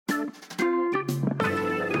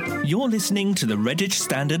You're listening to the Redditch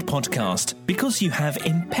Standard Podcast because you have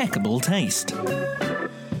impeccable taste.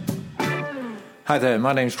 Hi there,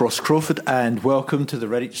 my name's Ross Crawford and welcome to the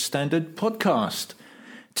Redditch Standard Podcast.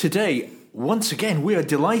 Today, once again, we are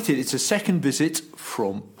delighted. It's a second visit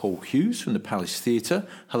from Paul Hughes from the Palace Theatre.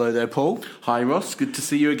 Hello there, Paul. Hi, Ross. Good to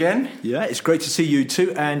see you again. Yeah, it's great to see you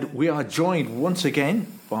too. And we are joined once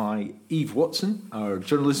again by Eve Watson, our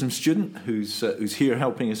journalism student, who's here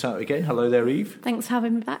helping us out again. Hello there, Eve. Thanks for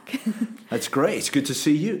having me back. That's great. It's good to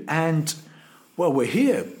see you. And, well, we're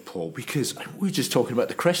here, Paul, because we were just talking about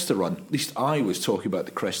the Cresta Run. At least I was talking about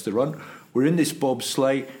the Cresta Run. We're in this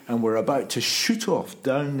bobsleigh and we're about to shoot off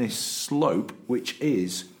down this slope, which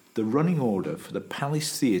is the running order for the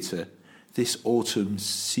Palace Theatre this autumn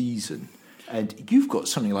season. And you've got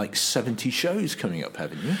something like 70 shows coming up,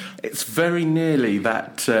 haven't you? It's very nearly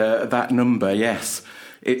that number, yes.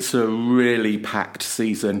 It's a really packed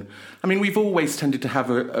season. I mean, we've always tended to have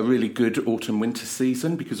a really good autumn-winter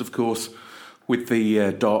season because, of course, with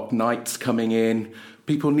the dark nights coming in,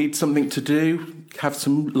 people need something to do, have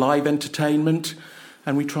some live entertainment,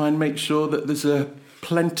 and we try and make sure that there's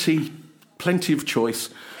plenty of choice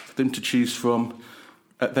for them to choose from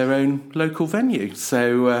at their own local venue.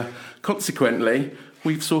 So consequently,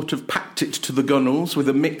 we've sort of packed it to the gunnels with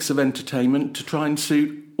a mix of entertainment to try and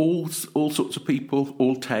suit all sorts of people,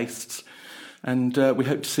 all tastes, and we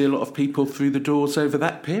hope to see a lot of people through the doors over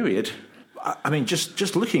that period. I mean,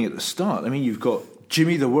 just looking at the start, I mean, you've got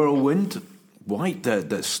Jimmy the Whirlwind White,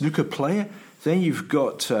 the snooker player. Then you've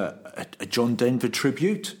got a John Denver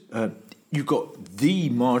tribute. You've got the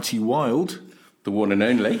Marty Wilde. The one and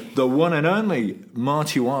only. The one and only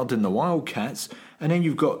Marty Wilde and the Wildcats. And then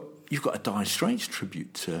you've got a Dire Straits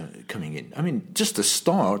tribute coming in. I mean, just the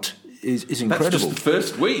start is incredible. That's just the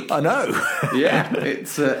first week. I know. Yeah,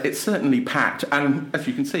 it's certainly packed. And as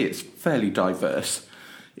you can see, it's fairly diverse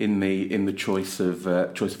in the choice of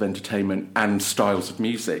entertainment and styles of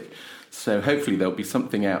music. So hopefully there'll be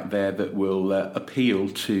something out there that will appeal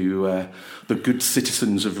to the good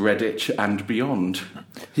citizens of Redditch and beyond.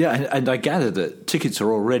 Yeah, and I gather that tickets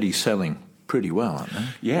are already selling pretty well, aren't they?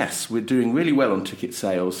 Yes, we're doing really well on ticket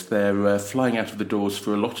sales. They're flying out of the doors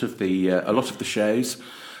for a lot of the shows.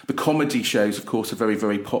 The comedy shows, of course, are very,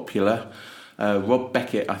 very popular. Rob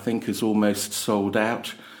Beckett, I think, is almost sold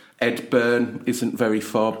out. Ed Byrne isn't very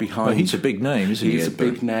far behind. Well, he's a big name, isn't he? He's a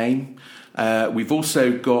big name. We've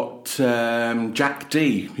also got Jack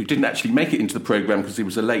D, who didn't actually make it into the programme because he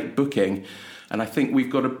was a late booking. And I think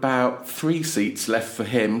we've got about 3 seats left for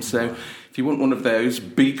him. So if you want one of those,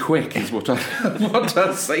 be quick, is what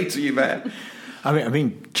I'll say to you there. I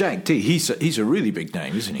mean, Jack D, he's a really big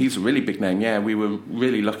name, isn't he? He's a really big name, yeah. We were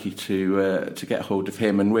really lucky to get hold of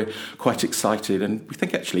him, and we're quite excited. And we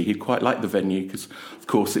think actually he'd quite like the venue because, of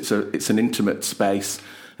course, it's an intimate space,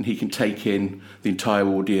 and he can take in the entire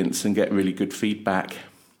audience and get really good feedback.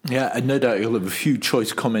 Yeah, and no doubt he'll have a few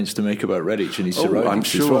choice comments to make about Redditch and his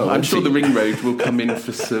surroundings. I'm sure the Ring Road will come in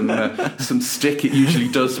for some stick. It usually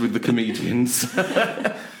does with the comedians.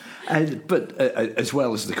 But as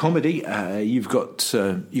well as the comedy, you've got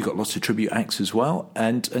lots of tribute acts as well,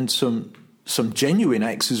 and some genuine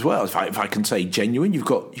acts as well. If I can say genuine, you've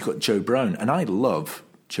got Joe Brown, and I love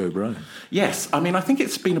Joe Brown. Yes, I mean I think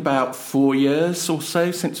it's been about 4 years or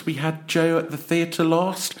so since we had Joe at the theatre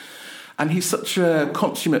last, and he's such a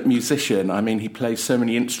consummate musician. I mean, he plays so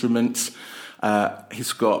many instruments.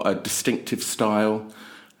 He's got a distinctive style.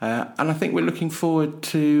 And I think we're looking forward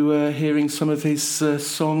to hearing some of his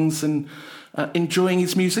songs and enjoying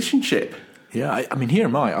his musicianship. Yeah, I mean, here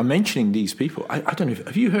am I. I'm mentioning these people. I don't know.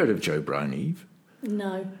 Have you heard of Joe Brown, Eve?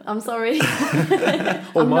 No, I'm sorry.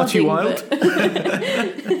 Or Marty Wilde?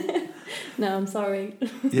 No, I'm sorry.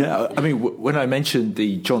 Yeah, I mean, when I mentioned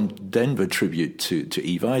the John Denver tribute to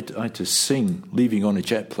Eve, I had to sing "Leaving on a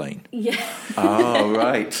Jet Plane." Yeah. Oh,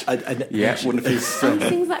 right. One of his... He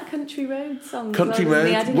sings that Country Road song. Country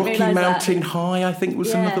Road, Rocky Mountain High, I think,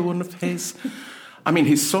 was another one of his. I mean,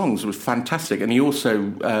 his songs were fantastic, and he also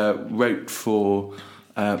wrote for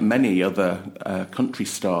many other country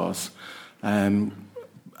stars. And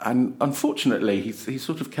unfortunately, he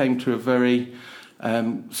sort of came to a very...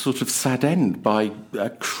 sort of sad end by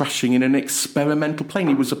crashing in an experimental plane.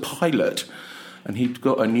 He was a pilot, and he'd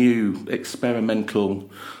got a new experimental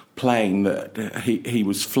plane that he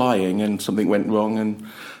was flying, and something went wrong, and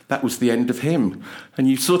that was the end of him. And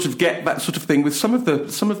you sort of get that sort of thing with some of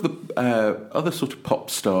the other sort of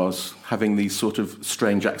pop stars having these sort of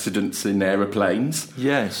strange accidents in aeroplanes.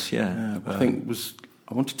 Yes, yeah.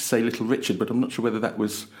 I wanted to say Little Richard, but I'm not sure whether that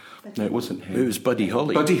was... No, it wasn't him. It was Buddy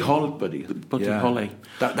Holly. Buddy Holly.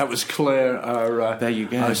 That was Claire, there you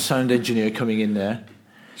go. our sound engineer, coming in there.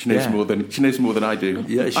 She knows more than I do.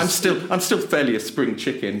 Yeah, I'm still fairly a spring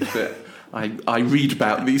chicken, but I read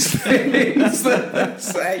about these things that they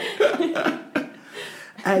say.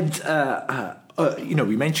 And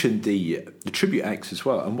we mentioned the tribute acts as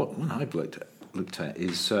well. And what I've looked at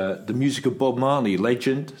is the music of Bob Marley,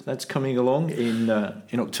 Legend. That's coming along in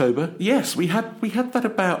October. Yes, we had that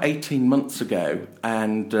about 18 months ago,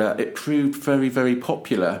 and it proved very, very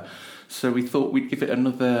popular. So we thought we'd give it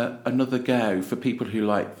another go for people who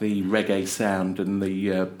like the reggae sound and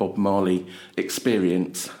the Bob Marley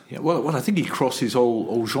experience. Yeah, well, I think he crosses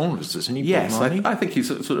all genres, doesn't he? Yes, Bob Marley? I think he's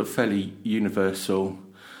sort of fairly universal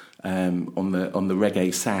on the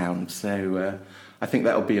reggae sound. So I think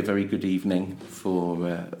that'll be a very good evening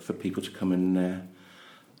for people to come and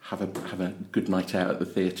have a good night out at the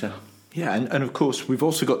theatre. Yeah, and of course we've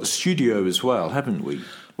also got the studio as well, haven't we?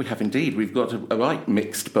 We have indeed. We've got a right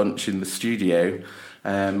mixed bunch in the studio.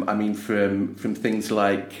 From things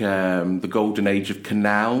like the golden age of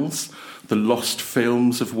canals, the lost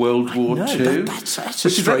films of World War II. That's a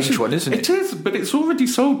strange one, isn't it? It is, but it's already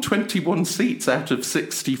sold 21 seats out of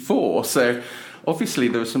 64. So obviously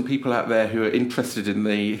there are some people out there who are interested in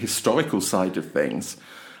the historical side of things.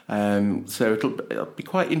 So it'll be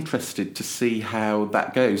quite interested to see how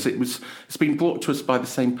that goes. It's been brought to us by the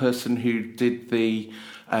same person who did the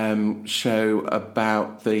show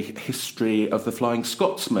about the history of the Flying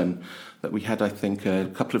Scotsman that we had, I think, a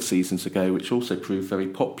couple of seasons ago, which also proved very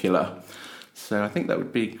popular. So I think that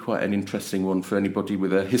would be quite an interesting one for anybody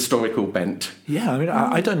with a historical bent. Yeah,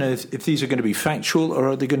 I don't know if these are going to be factual or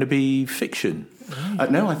are they going to be fiction?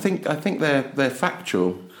 No, I think they're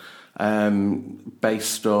factual,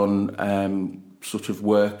 based on sort of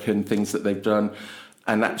work and things that they've done.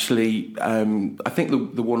 And actually, I think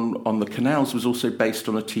the one on the canals was also based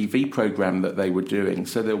on a TV programme that they were doing.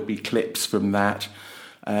 So there'll be clips from that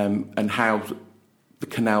and how the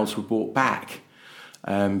canals were brought back.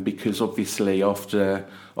 Because obviously after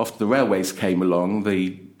the railways came along,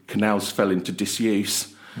 the canals fell into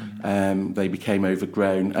disuse. They became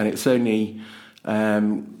overgrown. And it's only,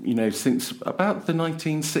 since about the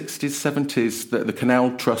 1960s, 70s that the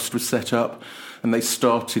Canal Trust was set up. And they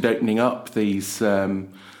started opening up these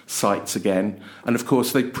sites again. And of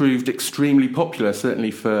course, they proved extremely popular, certainly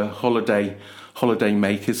for holiday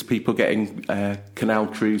makers, people getting canal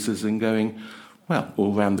cruises and going, well,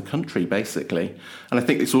 all around the country, basically. And I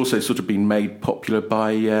think it's also sort of been made popular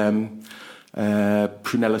by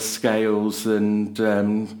Prunella Scales and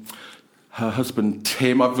her husband,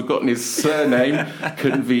 Tim, I've forgotten his surname,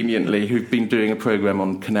 conveniently, who've been doing a programme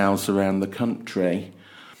on canals around the country.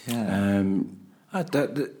 Yeah.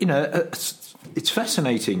 It's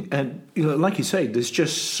fascinating, and like you say, there's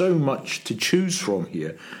just so much to choose from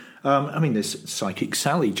here. There's Psychic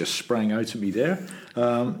Sally just sprang out at me there.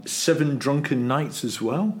 7 Drunken Nights as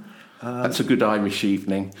well. That's a good Irish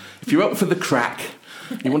evening. If you're up for the crack,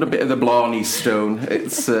 you want a bit of the Blarney Stone,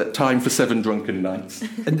 it's time for 7 Drunken Nights.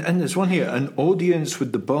 And there's one here, an audience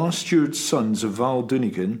with the Bar Steward Sons of Val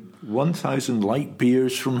Doonican, 1,000 light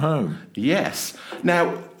beers from home. Yes.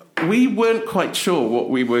 Now, we weren't quite sure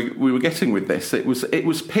what we were getting with this. It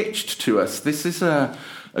was pitched to us. This is a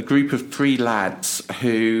group of 3 lads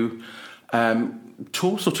who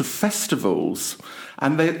tour sort of festivals,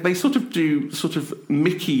 and they sort of do sort of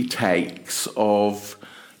Mickey takes of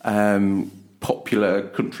popular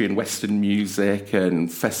country and western music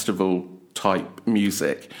and festival type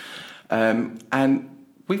music, and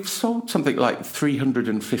we've sold something like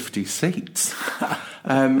 350 seats,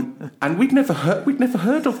 and we'd never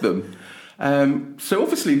heard of them. So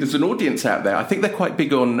obviously there's an audience out there. I think they're quite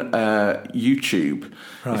big on YouTube.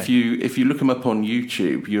 Right. If you look them up on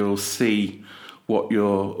YouTube, you'll see what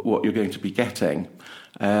you're going to be getting.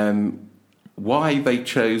 Why they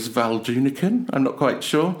chose Val Doonican, I'm not quite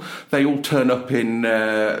sure. They all turn up in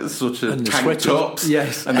sort of tank tops,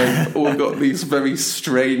 yes, and they've all got these very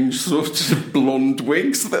strange sort of blonde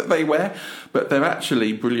wigs that they wear, but they're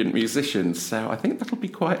actually brilliant musicians, so I think that'll be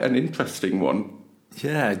quite an interesting one.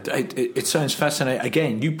 Yeah, it sounds fascinating.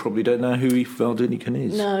 Again, you probably don't know who Val Doonican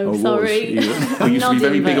is. No, sorry. He used to be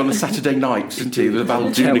very big on a Saturday night, didn't he? The Val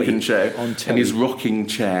Doonican show in his rocking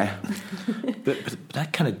chair. But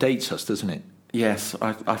that kind of dates us, doesn't it? Yes,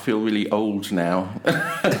 I feel really old now.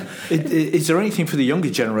 Is there anything for the younger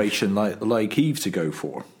generation like Eve to go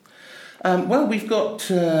for? Well, we've got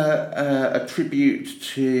a tribute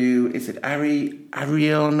to, is it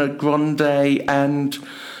Ariana Grande and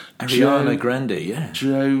Ariana Grande, yeah.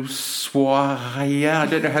 Joe Swaya. I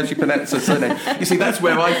don't know how she pronounces her surname. You see, that's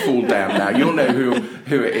where I fall down now. You'll know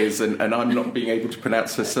who it is, and I'm not being able to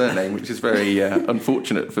pronounce her surname, which is very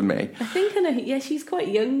unfortunate for me. I think I know. Yeah, she's quite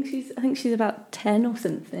young. I think she's about 10 or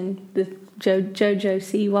something. The Jojo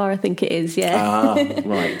Siwa, I think it is. Yeah. Ah,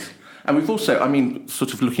 right. And we've also,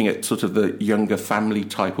 sort of looking at sort of the younger family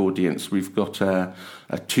type audience, we've got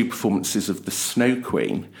 2 performances of The Snow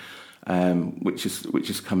Queen, which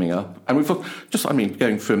is coming up, and we've just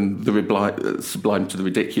going from the sublime to the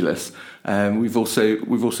ridiculous. We've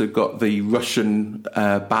also got the Russian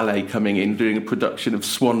ballet coming in, doing a production of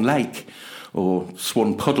Swan Lake or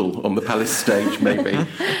Swan Puddle on the Palace stage, maybe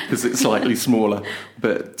because it's slightly smaller.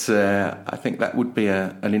 But I think that would be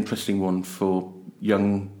an interesting one for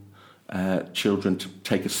young children to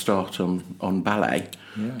take a start on ballet.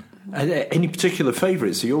 Yeah. Any particular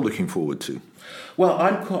favourites that you're looking forward to? Well,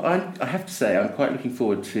 I have to say I'm quite looking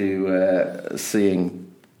forward to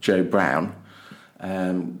seeing Joe Brown,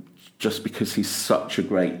 just because he's such a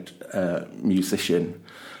great musician,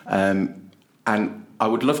 and I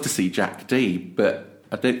would love to see Jack D, but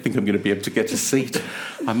I don't think I'm going to be able to get a seat.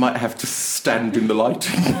 I might have to stand in the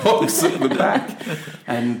lighting box at the back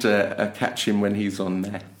and catch him when he's on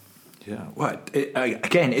there. Yeah, well,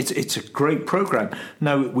 again, it's a great programme.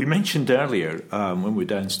 Now, we mentioned earlier when we were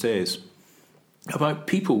downstairs about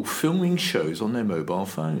people filming shows on their mobile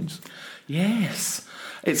phones. Yes,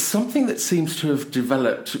 it's something that seems to have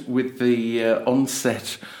developed with the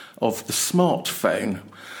onset of the smartphone.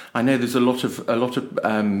 I know there's a lot of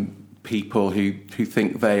people who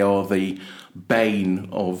think they are the bane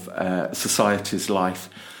of society's life,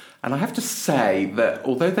 and I have to say that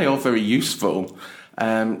although they are very useful,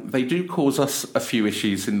 they do cause us a few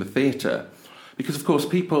issues in the theatre, because of course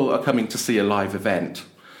people are coming to see a live event.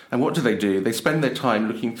 And what do? They spend their time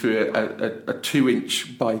looking through a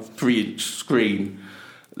 2-inch by 3-inch screen,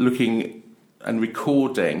 looking and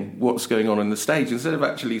recording what's going on the stage, instead of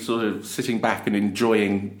actually sort of sitting back and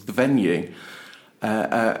enjoying the venue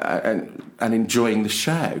and enjoying the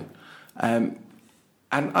show. And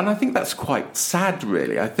I think that's quite sad,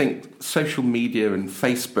 really. I think social media and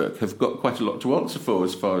Facebook have got quite a lot to answer for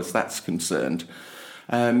as far as that's concerned.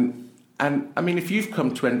 And if you've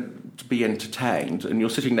come to be entertained and you're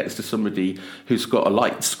sitting next to somebody who's got a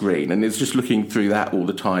light screen and is just looking through that all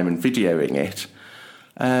the time and videoing it,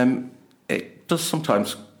 it does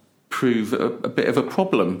sometimes prove a bit of a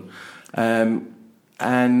problem.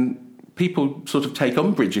 And people sort of take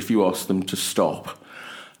umbrage if you ask them to stop.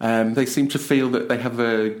 They seem to feel that they have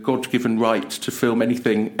a God-given right to film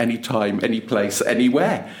anything, anytime, any place,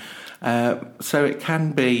 anywhere. So it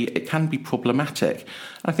can be problematic.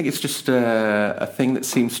 I think it's just a thing that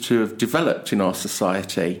seems to have developed in our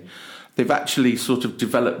society. They've actually sort of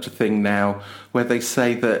developed a thing now where they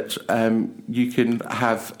say that you can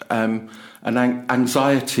have an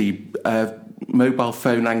anxiety, mobile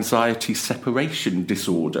phone anxiety separation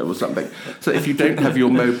disorder or something. So if you don't have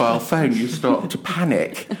your mobile phone, you start to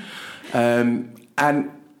panic. And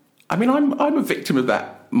I'm a victim of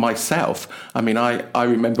that myself. I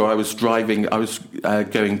remember I was driving. I was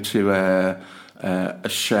going to a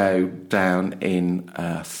show down in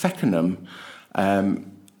Feckenham,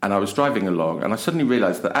 and I was driving along, and I suddenly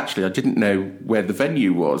realised that actually I didn't know where the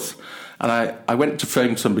venue was. And I went to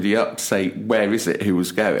phone somebody up to say, where is it, who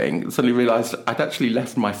was going? And suddenly realised I'd actually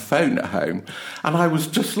left my phone at home. And I was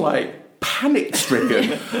just like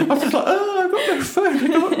panic-stricken. I was just like, I've got no phone, I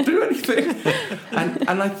can't do anything.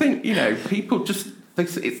 And I think, people just, they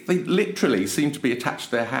literally seem to be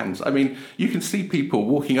attached to their hands. I mean, you can see people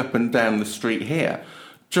walking up and down the street here.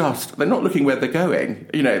 They're not looking where they're going.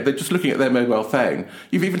 They're just looking at their mobile phone.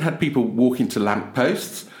 You've even had people walk into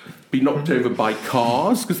lampposts, be knocked over by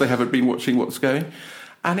cars because they haven't been watching what's going.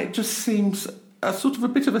 And it just seems a sort of a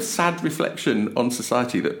bit of a sad reflection on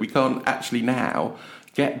society that we can't actually now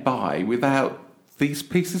get by without these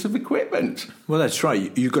pieces of equipment. Well, that's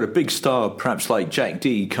right. You've got a big star, perhaps like Jack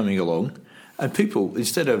D, coming along, and people,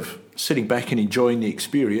 instead of sitting back and enjoying the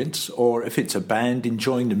experience, or if it's a band,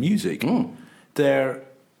 enjoying the music, they're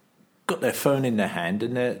got their phone in their hand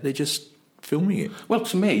and they're just filming it. Well,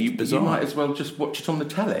 to me, you might as well just watch it on the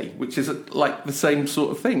telly, which is like the same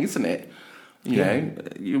sort of thing, isn't it? You know,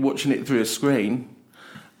 you're watching it through a screen.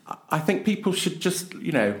 I think people should just,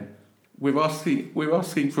 we're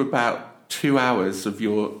asking for about 2 hours of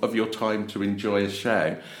your time to enjoy a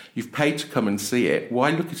show. You've paid to come and see it. Why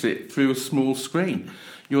look at it through a small screen?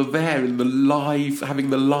 You're there in having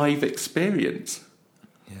the live experience.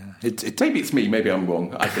 Maybe it's me. Maybe I'm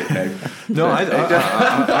wrong. I don't know. No,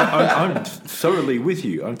 I'm thoroughly with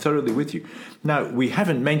you. Now, we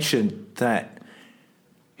haven't mentioned that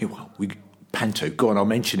Panto, go on, I'll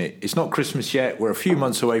mention it. It's not Christmas yet. We're a few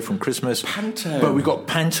months away from Christmas. Panto. But we've got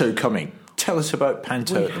Panto coming. Tell us about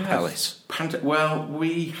Panto at the Palace. Well,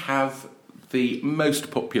 we have the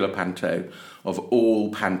most popular Panto of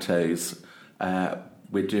all Pantos.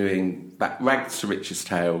 We're doing that rags to riches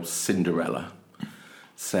tale, Cinderella.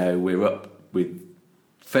 So we're up with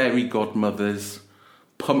fairy godmothers,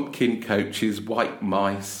 pumpkin coaches, white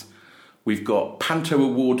mice. We've got Panto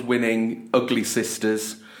Award-winning Ugly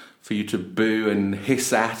Sisters for you to boo and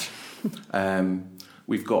hiss at.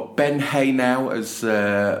 We've got Ben Hay now as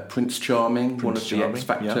Prince Charming, one of the X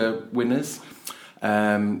Factor winners.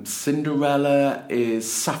 Cinderella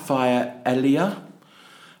is Sapphire Elia.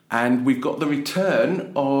 And we've got the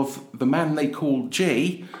return of the man they call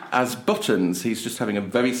G as Buttons. He's just having a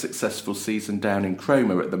very successful season down in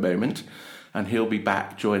Cromer at the moment. And he'll be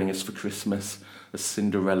back joining us for Christmas as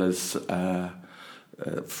Cinderella's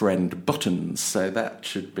friend Buttons. So that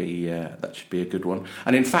should be a good one.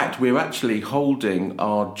 And in fact, we're actually holding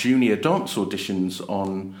our junior dance auditions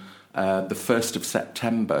on the 1st of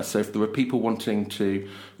September. So if there are people wanting to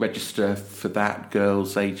register for that,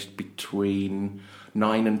 girls aged between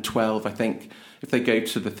 9 and 12, I think, if they go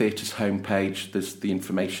to the theatre's homepage, there's the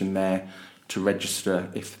information there to register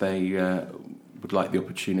if they would like the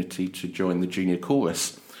opportunity to join the junior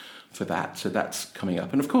chorus for that. So that's coming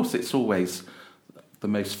up. And of course, it's always the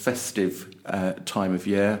most festive time of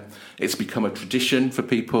year. It's become a tradition for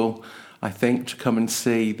people, I think, to come and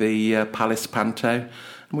see the Palace Panto.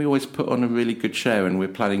 And we always put on a really good show, and we're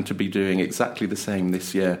planning to be doing exactly the same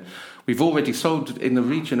this year. We've already sold in the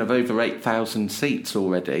region of over 8,000 seats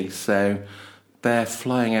already, so they're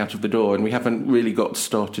flying out of the door, and we haven't really got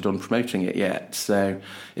started on promoting it yet. So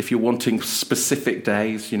if you're wanting specific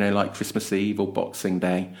days, like Christmas Eve or Boxing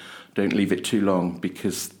Day, don't leave it too long,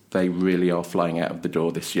 because they really are flying out of the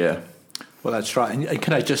door this year. Well, that's right. And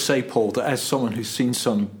can I just say, Paul, that as someone who's seen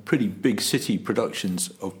some pretty big city productions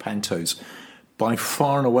of pantos, by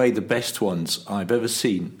far and away the best ones I've ever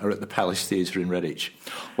seen are at the Palace Theatre in Redditch.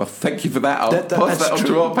 Well, thank you for that. I'll pass that on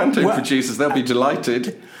to our panto producers. They'll be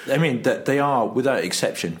delighted. I mean, they are, without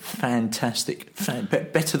exception, fantastic.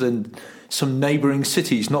 Better than some neighbouring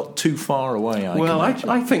cities not too far away,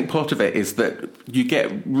 I think part of it is that you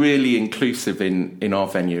get really inclusive in our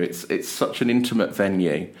venue. It's such an intimate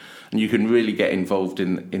venue, and you can really get involved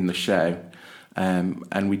in the show.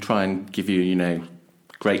 And we try and give you,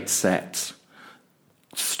 great sets,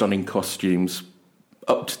 stunning costumes,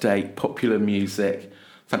 up-to-date, popular music,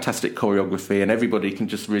 fantastic choreography, and everybody can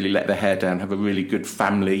just really let their hair down, have a really good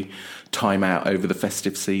family time out over the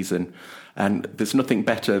festive season. And there's nothing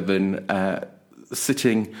better than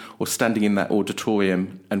sitting or standing in that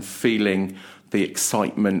auditorium and feeling the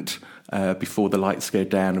excitement before the lights go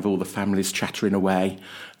down of all the families chattering away,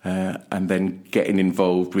 and then getting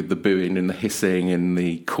involved with the booing and the hissing and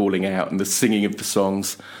the calling out and the singing of the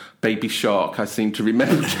songs. Baby Shark, I seem to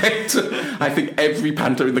remember. I think every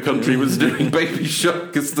panto in the country was doing Baby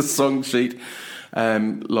Shark as the song sheet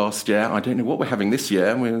last year. I don't know what we're having this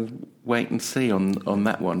year. We'll wait and see on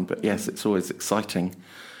that one. But yes, it's always exciting.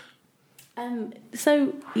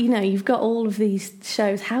 So, you've got all of these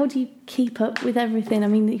shows. How do you keep up with everything? I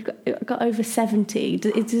mean, you've got over 70.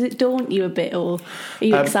 Does it daunt you a bit, or are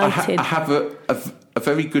you excited? I have a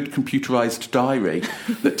very good computerised diary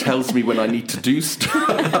that tells me when I need to do stuff.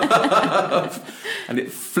 And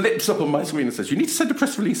it flips up on my screen and says, you need to send a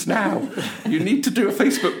press release now. You need to do a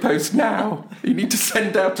Facebook post now. You need to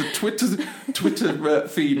send out a Twitter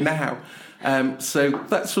feed now. So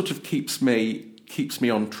that sort of keeps me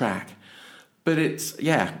on track. But it's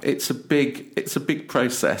a big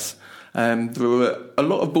process. There are a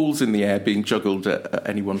lot of balls in the air being juggled at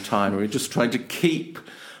any one time. We're just trying to keep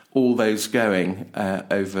all those going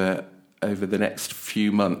over the next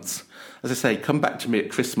few months. As I say, come back to me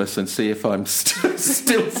at Christmas and see if I'm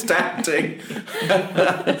still standing.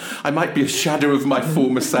 I might be a shadow of my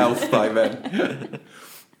former self by then.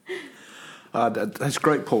 That's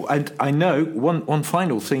great, Paul. And I know one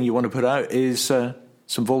final thing you want to put out is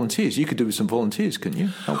some volunteers. You could do with some volunteers, couldn't you?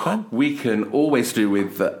 We can always do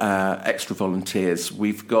with extra volunteers.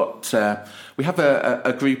 We've got we have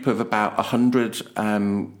a group of about 100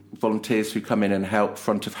 volunteers who come in and help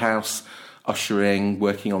front of house, ushering,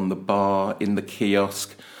 working on the bar, in the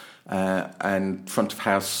kiosk, and front of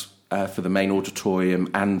house for the main auditorium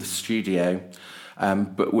and the studio.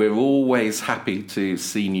 But we're always happy to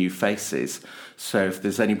see new faces. So if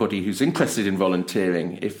there's anybody who's interested in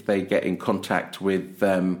volunteering, if they get in contact with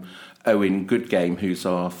Owen Goodgame, who's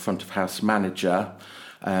our front of house manager,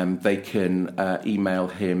 they can email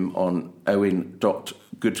him on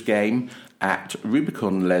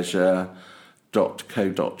owen.goodgame@rubiconleisure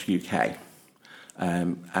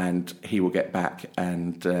and he will get back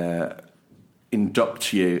and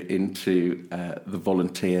induct you into the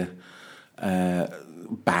volunteer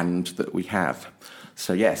band that we have.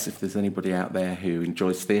 So yes, if there's anybody out there who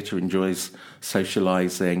enjoys theatre, enjoys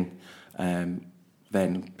socialising,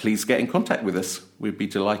 then please get in contact with us. We'd be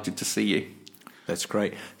delighted to see you. That's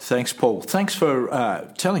great. Thanks, Paul. Thanks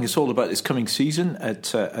for telling us all about this coming season at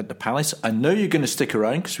the Palace. I know you're going to stick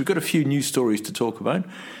around because we've got a few news stories to talk about.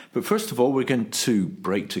 But first of all, we're going to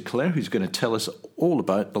break to Claire, who's going to tell us all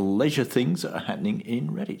about the leisure things that are happening in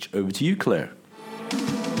Redditch. Over to you, Claire.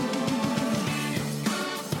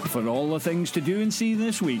 For all the things to do and see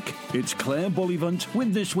this week, it's Claire Bullivant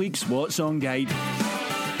with this week's What's On Guide.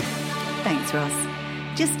 Thanks, Ross.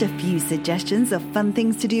 Just a few suggestions of fun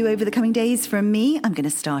things to do over the coming days from me. I'm going to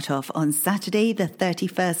start off on Saturday, the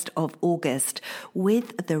 31st of August,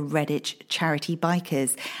 with the Redditch Charity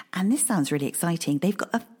Bikers. And this sounds really exciting. They've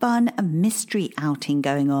got a fun mystery outing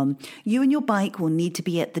going on. You and your bike will need to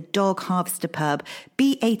be at the Dog Harvester Pub.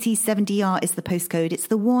 B87DR is the postcode. It's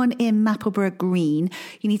the one in Mapleborough Green.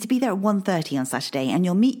 You need to be there at 1:30 on Saturday, and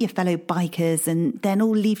you'll meet your fellow bikers and then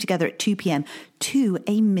all leave together at 2 p.m. to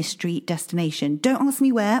a mystery destination. Don't ask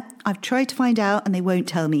me where. I've tried to find out and they won't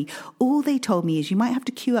tell me. All they told me is you might have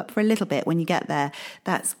to queue up for a little bit when you get there.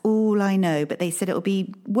 That's all I know. But they said it'll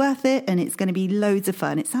be worth it and it's going to be loads of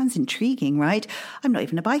fun. It sounds intriguing, right? I'm not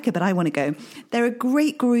even a biker, but I want to go. They're a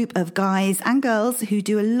great group of guys and girls who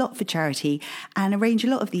do a lot for charity and arrange a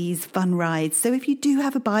lot of these fun rides. So if you do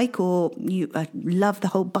have a bike or you love the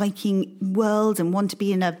whole biking world and want to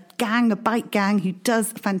be in a bike gang who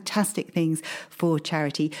does fantastic things for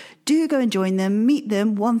charity, do go and join them. Meet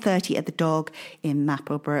them 1:30 at the Dog in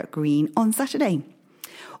Mapleborough Green on Saturday.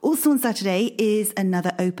 Also on Saturday is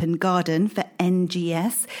another open garden for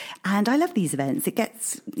NGS. And I love these events. It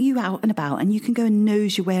gets you out and about and you can go and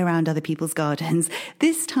nose your way around other people's gardens.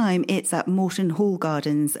 This time it's at Morton Hall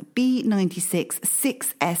Gardens. B96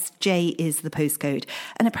 6SJ is the postcode.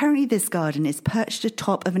 And apparently this garden is perched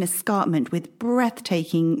atop of an escarpment with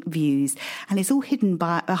breathtaking views. And it's all hidden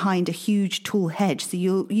behind a huge tall hedge. So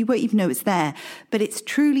you won't even know it's there. But it's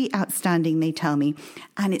truly outstanding, they tell me.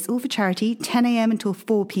 And it's all for charity, 10 a.m. until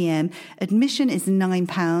 4 p.m. Admission is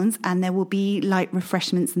 £9 and there will be light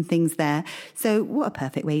refreshments and things there. So what a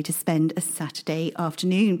perfect way to spend a Saturday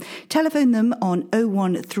afternoon. Telephone them on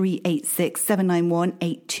 01386 791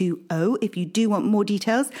 820 if you do want more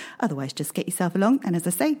details. Otherwise, just get yourself along. And as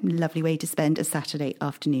I say, lovely way to spend a Saturday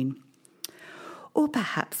afternoon. Or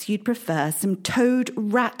perhaps you'd prefer some toad,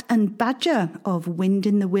 rat and badger of Wind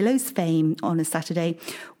in the Willows fame on a Saturday.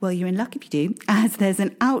 Well, you're in luck if you do, as there's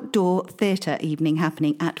an outdoor theatre evening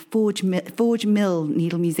happening at Forge Mill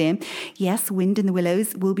Needle Museum. Yes, Wind in the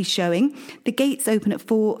Willows will be showing. The gates open at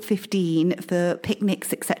 4:15 for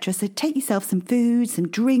picnics, etc. So take yourself some food, some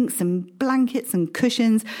drinks, some blankets and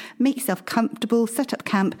cushions. Make yourself comfortable, set up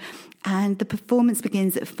camp. And the performance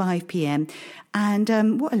begins at 5 p.m.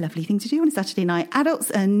 And what a lovely thing to do on a Saturday night. Adults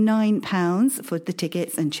are £9 for the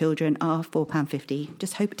tickets and children are £4.50.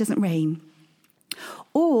 Just hope it doesn't rain.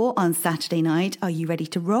 Or on Saturday night, are you ready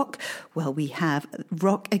to rock? Well, we have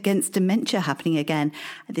Rock Against Dementia happening again.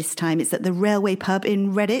 This time it's at the Railway Pub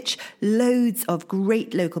in Redditch. Loads of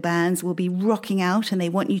great local bands will be rocking out and they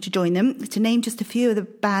want you to join them. To name just a few of the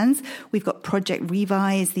bands, we've got Project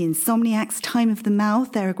Revise, The Insomniacs, Time of the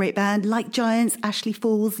Mouth. They're a great band. Like Giants, Ashley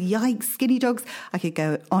Falls, Yikes, Skinny Dogs. I could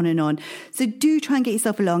go on and on. So do try and get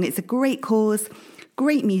yourself along. It's a great cause,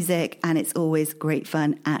 great music, and it's always great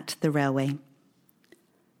fun at the Railway.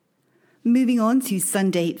 Moving on to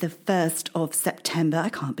Sunday, the 1st of September. I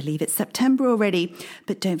can't believe it's September already.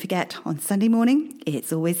 But don't forget, on Sunday morning,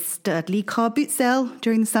 it's always Studley car boot sale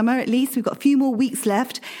during the summer at least. We've got a few more weeks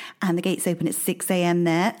left and the gates open at 6 a.m.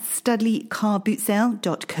 there.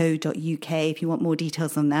 studleycarbootsale.co.uk if you want more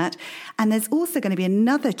details on that. And there's also going to be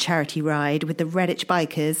another charity ride with the Redditch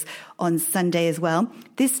Bikers on Sunday as well.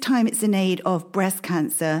 This time it's in aid of breast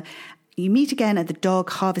cancer. You meet again at the Dog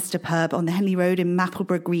Harvester Pub on the Henley Road in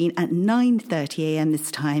Mapleborough Green at 9:30 a.m.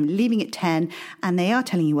 this time, leaving at 10. And they are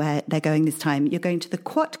telling you where they're going this time. You're going to the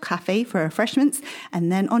Quat Cafe for refreshments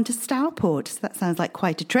and then on to Stourport. So that sounds like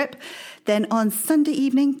quite a trip. Then on Sunday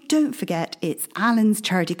evening, don't forget, it's Alan's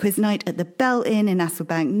Charity Quiz Night at the Bell Inn in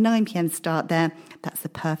Asselbank, 9 p.m. start there. That's the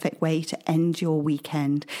perfect way to end your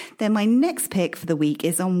weekend. Then my next pick for the week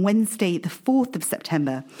is on Wednesday, the 4th of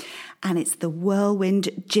September. and it's the whirlwind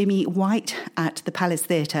Jimmy White at the Palace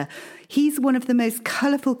Theatre. He's one of the most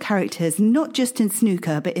colourful characters, not just in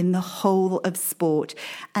snooker, but in the whole of sport.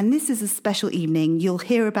 And this is a special evening. You'll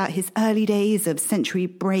hear about his early days of century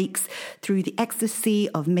breaks, through the ecstasy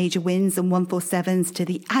of major wins and 147s, to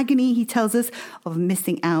the agony, he tells us, of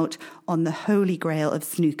missing out on the holy grail of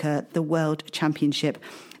snooker, the World Championship.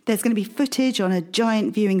 There's going to be footage on a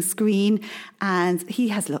giant viewing screen, and he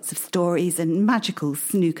has lots of stories and magical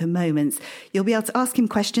snooker moments. You'll be able to ask him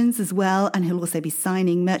questions as well, and he'll also be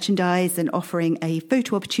signing merchandise and offering a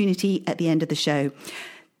photo opportunity at the end of the show.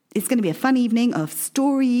 It's going to be a fun evening of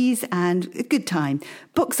stories and a good time.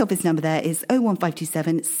 Box office number there is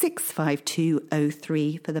 01527 652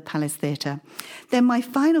 03 for the Palace Theatre. Then my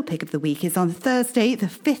final pick of the week is on Thursday, the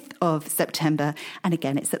 5th of September. And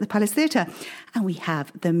again, it's at the Palace Theatre. And we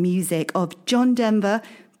have the music of John Denver,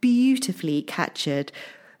 beautifully captured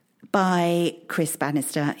by Chris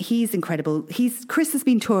Bannister. He's incredible. Chris has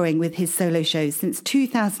been touring with his solo shows since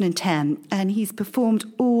 2010, and he's performed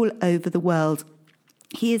all over the world.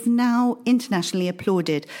 He is now internationally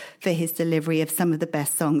applauded for his delivery of some of the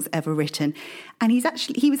best songs ever written. And he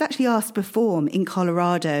was actually asked to perform in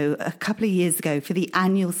Colorado a couple of years ago for the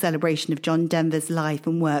annual celebration of John Denver's life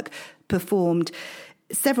and work, performed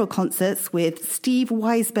several concerts with Steve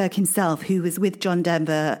Weisberg himself, who was with John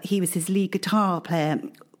Denver. He was his lead guitar player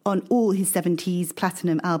on all his 70s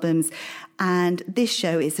platinum albums. And this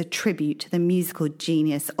show is a tribute to the musical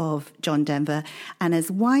genius of John Denver. And as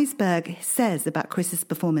Weisberg says about Chris's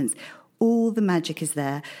performance, all the magic is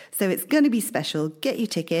there. So it's going to be special. Get your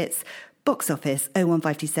tickets. Box office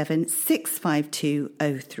 01527 652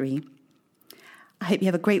 03. I hope you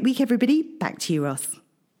have a great week, everybody. Back to you, Ross.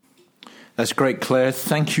 That's great, Claire.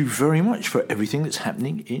 Thank you very much for everything that's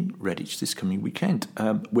happening in Redditch this coming weekend.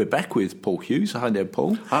 We're back with Paul Hughes. Hi there,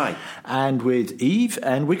 Paul. Hi. And with Eve,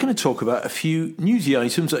 and we're going to talk about a few newsy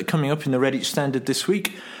items that are coming up in the Redditch Standard this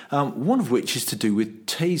week, one of which is to do with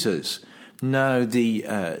tasers. Now, the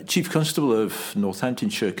Chief Constable of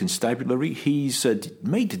Northamptonshire Constabulary, he's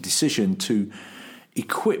made the decision to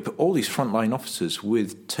equip all these frontline officers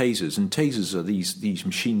with tasers. And tasers are these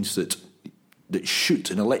machines that shoot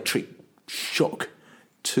an electric shock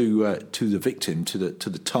to the victim, to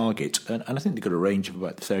the target, and I think they've got a range of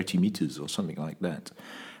about 30 metres or something like that.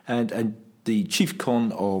 And the Chief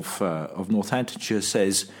Con of Northamptonshire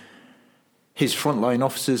says his frontline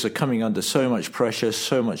officers are coming under so much pressure,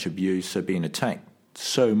 so much abuse, they're being attacked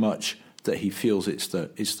so much that he feels it's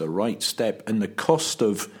the right step, and the cost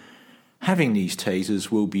of having these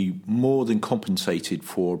tasers will be more than compensated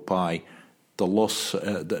for by the loss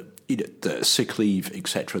the sick leave,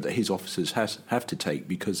 etc., that his officers have to take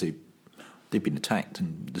because they've been attacked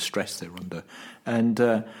and the stress they're under.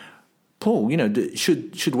 And Paul,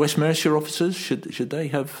 should West Mercia officers should they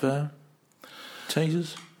have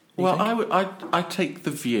tasers? Well, I take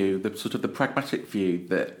the view, the sort of the pragmatic view,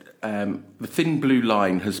 that the thin blue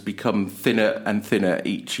line has become thinner and thinner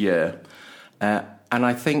each year, and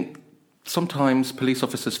I think sometimes police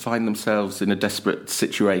officers find themselves in a desperate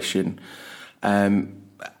situation.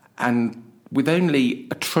 And with only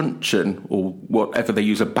a truncheon, or whatever they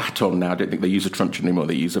use, a baton now, I don't think they use a truncheon anymore,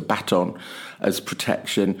 they use a baton as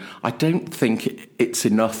protection. I don't think it's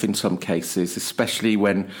enough in some cases, especially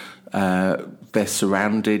when they're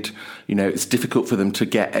surrounded. It's difficult for them to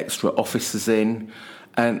get extra officers in.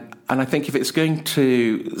 And I think if it's going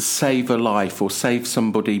to save a life or save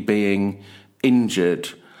somebody being injured,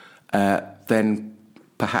 then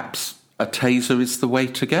perhaps a taser is the way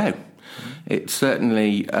to go. It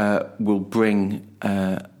certainly will bring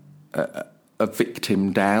a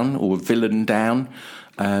victim down or a villain down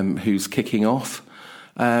who's kicking off.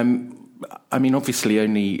 Obviously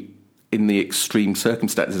only in the extreme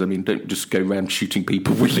circumstances. Don't just go around shooting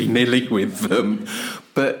people willy-nilly with them.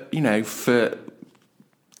 But, if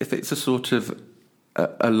it's a sort of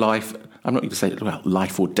a life, I'm not going to say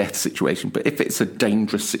life or death situation, but if it's a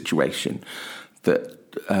dangerous situation that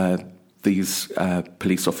these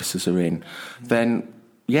police officers are in, then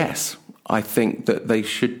yes, I think that they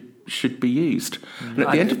should be used. And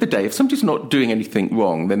at the end of the day, if somebody's not doing anything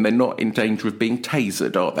wrong, then they're not in danger of being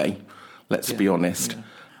tasered, are they? Let's be honest.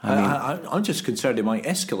 Yeah. I'm just concerned it might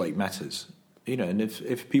escalate matters. And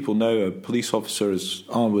if people know a police officer is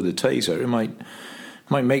armed with a taser, it might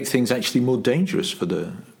make things actually more dangerous for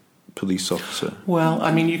the police officer. Well,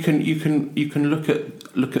 you can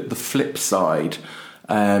look at the flip side.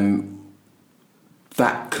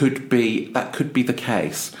 That could be the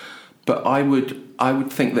case, but I would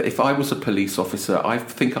think that if I was a police officer, I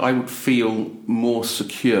think I would feel more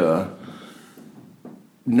secure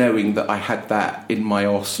knowing that I had that in my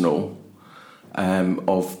arsenal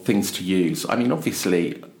of things to use. I mean,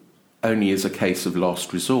 obviously, only as a case of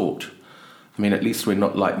last resort. I mean, at least we're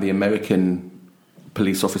not like the American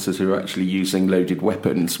police officers who are actually using loaded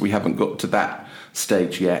weapons. We haven't got to that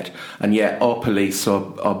stage yet. And yet our police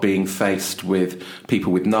are being faced with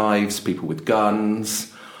people with knives, people with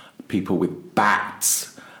guns, people with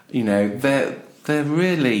bats. You know, they're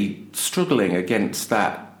really struggling against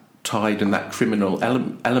that tide and that criminal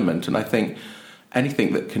element. And I think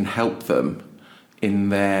anything that can help them in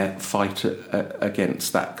their fight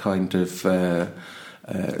against that kind of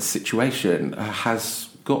situation has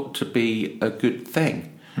got to be a good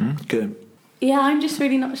thing. Good. Yeah, I'm just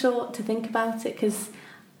really not sure what to think about it, because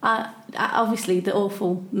obviously the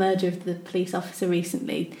awful murder of the police officer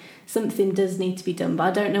recently, something does need to be done, but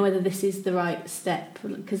I don't know whether this is the right step,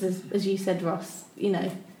 because as you said, Ross, you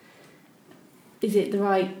know, is it the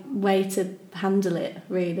right way to handle it,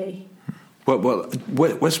 really? Well,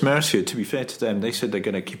 West Mercia, to be fair to them, they said they're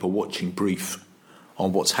going to keep a watching brief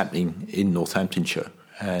on what's happening in Northamptonshire.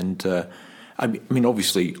 And, I mean,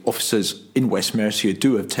 obviously, officers in West Mercia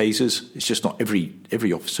do have tasers. It's just not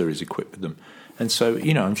every officer is equipped with them. And so,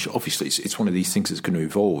 you know, I'm sure, obviously, it's one of these things that's going to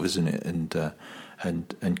evolve, isn't it,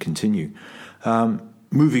 and continue.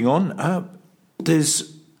 Moving on,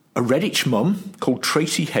 there's a Redditch mum called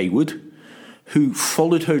Tracy Hayward who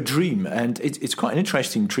followed her dream, and it's quite an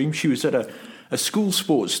interesting dream. She was at a school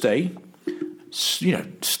sports day, you know,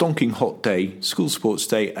 stonking hot day, school sports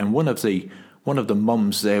day, and one of the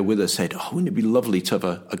mums there with her said, "Oh, wouldn't it be lovely to have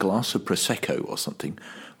a glass of Prosecco or something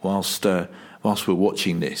whilst we're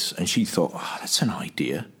watching this?" And she thought, "Oh, that's an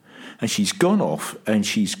idea." And she's gone off and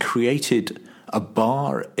she's created a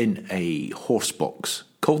bar in a horse box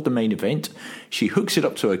called The Main Event. She hooks it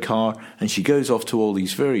up to her car and she goes off to all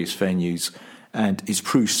these various venues, and it's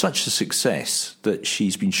proved such a success that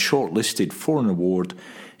she's been shortlisted for an award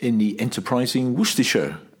in the Enterprising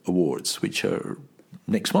Worcestershire Awards, which are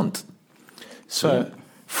next month. So,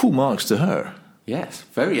 full marks to her. Yes,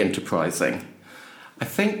 very enterprising. I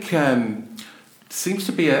think seems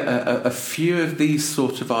to be a few of these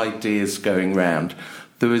sort of ideas going round.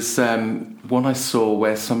 There was one I saw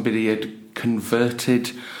where somebody had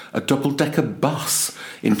converted a double-decker bus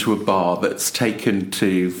into a bar that's taken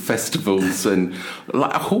to festivals and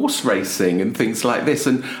like horse racing and things like this,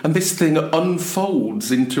 and this thing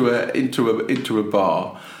unfolds into a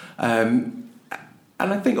bar. And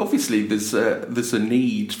I think obviously there's a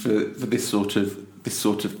need for this sort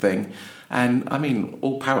of thing, and I mean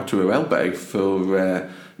all power to her elbow for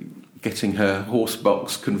getting her horse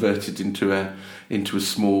box converted into a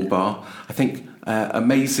small bar. I think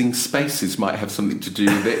Amazing Spaces might have something to do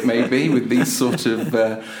with it, maybe with these sort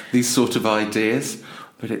of ideas.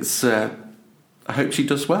 But it's I hope she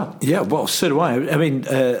does well. Yeah, well, so do I. I mean,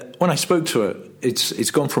 when I spoke to her, it's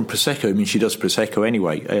gone from Prosecco. I mean, she does Prosecco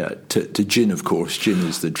anyway, to gin, of course. Gin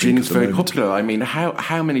is the drink. Gin's very popular. I mean,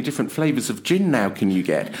 how many different flavours of gin now can you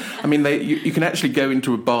get? I mean, you can actually go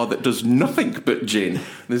into a bar that does nothing but gin.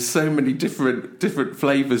 There's so many different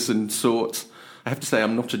flavours and sorts. I have to say,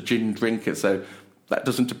 I'm not a gin drinker, so that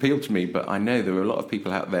doesn't appeal to me. But I know there are a lot of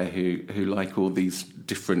people out there who like all these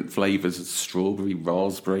different flavours of strawberry,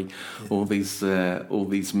 raspberry, all these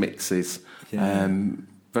mixes. Yeah.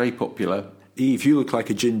 Very popular. Eve, you look like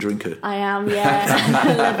a gin drinker. I am, yeah.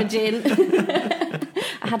 I love a gin.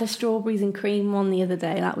 I had a strawberries and cream one the other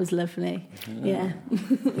day. That was lovely. Yeah.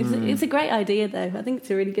 It's a great idea, though. I think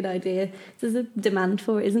it's a really good idea. There's a demand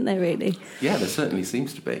for it, isn't there, really? Yeah, there certainly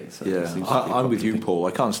seems to be. I'm with you, Paul.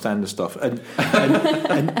 I can't stand the stuff. And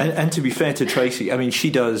to be fair to Tracy, I mean,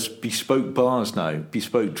 she does bespoke bars now,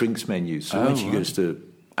 bespoke drinks menus. So when she goes to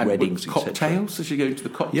weddings, cocktails? Does she go into the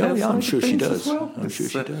cocktails? Yeah, I'm sure she does. Well? I'm sure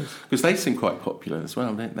she does. Because they seem quite popular as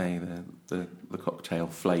well, don't they? The cocktail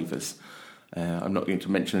flavours. I'm not going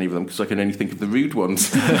to mention any of them because I can only think of the rude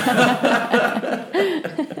ones.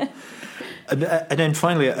 And then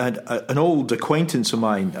finally, an old acquaintance of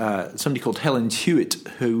mine, somebody called Helen Hewitt,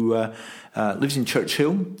 who lives in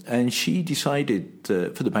Churchill, and she decided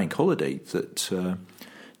for the bank holiday that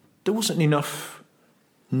there wasn't enough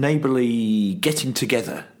neighbourly getting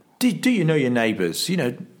together. Do you know your neighbours? You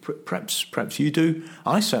know, perhaps you do.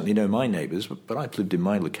 I certainly know my neighbours, but I've lived in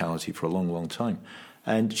my locality for a long, long time.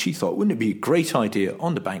 And she thought, wouldn't it be a great idea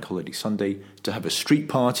on the bank holiday Sunday to have a street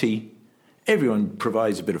party? Everyone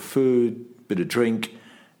provides a bit of food, bit of drink,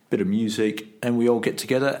 bit of music, and we all get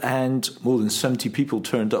together. And more than 70 people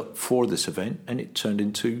turned up for this event, and it turned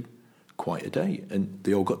into quite a day. And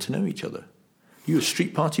they all got to know each other. You a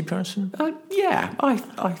street party person? Yeah, I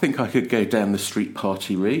think I could go down the street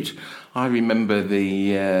party route. I remember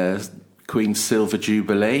the Queen's Silver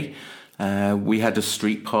Jubilee. We had a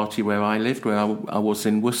street party where I lived, where I was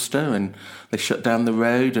in Worcester, and they shut down the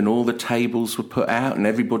road and all the tables were put out and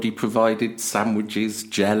everybody provided sandwiches,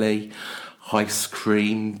 jelly, ice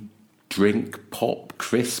cream, drink, pop,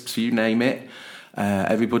 crisps, you name it.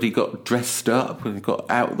 Everybody got dressed up and got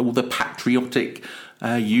out all the patriotic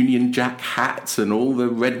Union Jack hats and all the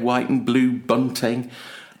red, white and blue bunting,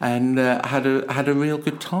 and had a real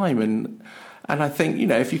good time. And I think,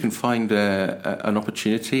 if you can find an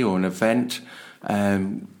opportunity or an event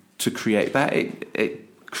to create that,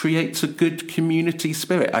 it creates a good community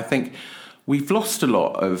spirit. I think we've lost a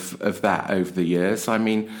lot of that over the years. I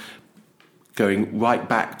mean, going right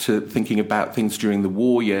back to thinking about things during the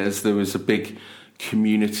war years, there was a big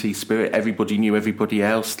community spirit. Everybody knew everybody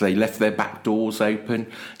else. They left their back doors open.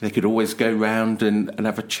 They could always go round and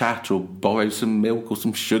have a chat or borrow some milk or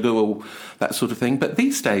some sugar or that sort of thing. But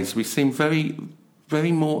these days we seem very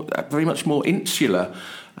much more insular.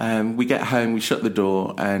 We get home, we shut the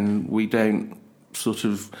door, and we don't sort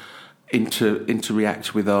of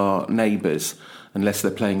interact with our neighbours unless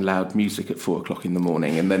they're playing loud music at 4:00 in the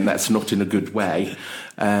morning, and then that's not in a good way.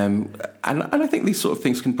 And I think these sort of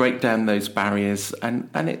things can break down those barriers, and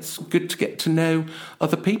it's good to get to know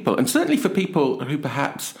other people. And certainly for people who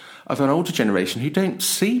perhaps of an older generation who don't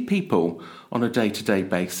see people on a day-to-day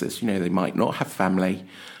basis, they might not have family,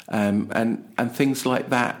 and things like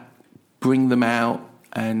that bring them out,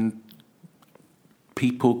 and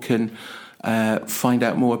people can find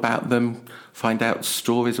out more about them, find out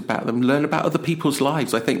stories about them, learn about other people's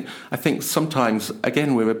lives. I think sometimes,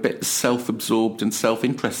 again, we're a bit self-absorbed and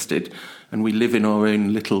self-interested, and we live in our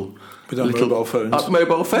own little mobile phones.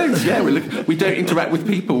 Mobile phones, yeah. We don't interact with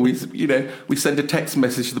people. We send a text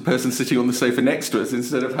message to the person sitting on the sofa next to us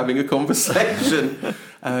instead of having a conversation,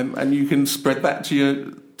 and you can spread that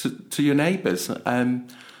to your neighbours.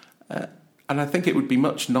 And I think it would be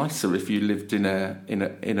much nicer if you lived in a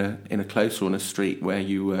close or on a street where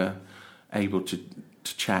you were able to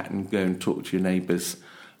chat and go and talk to your neighbours,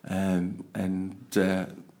 and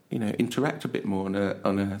interact a bit more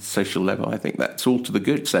on a social level. I think that's all to the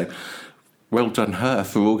good. So, well done her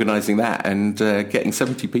for organising that, and getting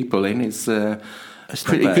 70 people in is a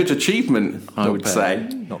pretty good achievement, I would say.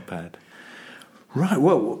 Not bad. Right.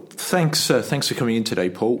 Well, thanks for coming in today,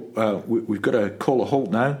 Paul. We've got to call a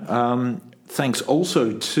halt now. Thanks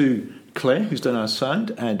also to Claire, who's done our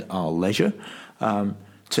sound and our leisure.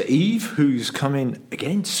 To Eve, who's come in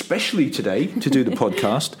again, specially today, to do the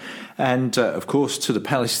podcast. And, of course, to the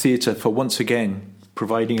Palace Theatre for once again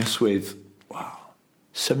providing us with,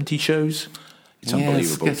 70 shows? It's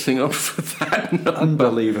unbelievable. Yes, getting up for that number.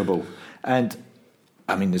 Unbelievable. And,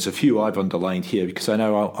 I mean, there's a few I've underlined here because I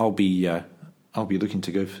know I'll be looking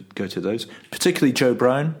to go to those. Particularly Joe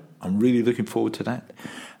Brown. I'm really looking forward to that.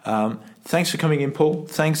 Thanks for coming in, Paul.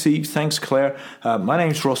 Thanks, Eve. Thanks, Claire. My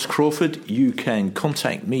name's Ross Crawford. You can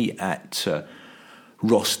contact me at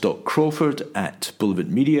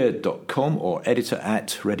ross.crawford@boulevardmedia.com or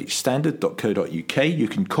editor@redditchstandard.co.uk. You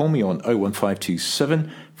can call me on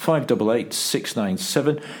 01527 588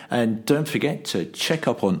 697. And don't forget to check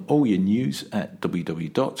up on all your news at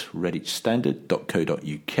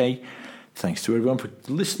www.redditchstandard.co.uk. Thanks to everyone for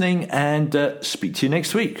listening, and speak to you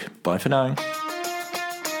next week. Bye for now.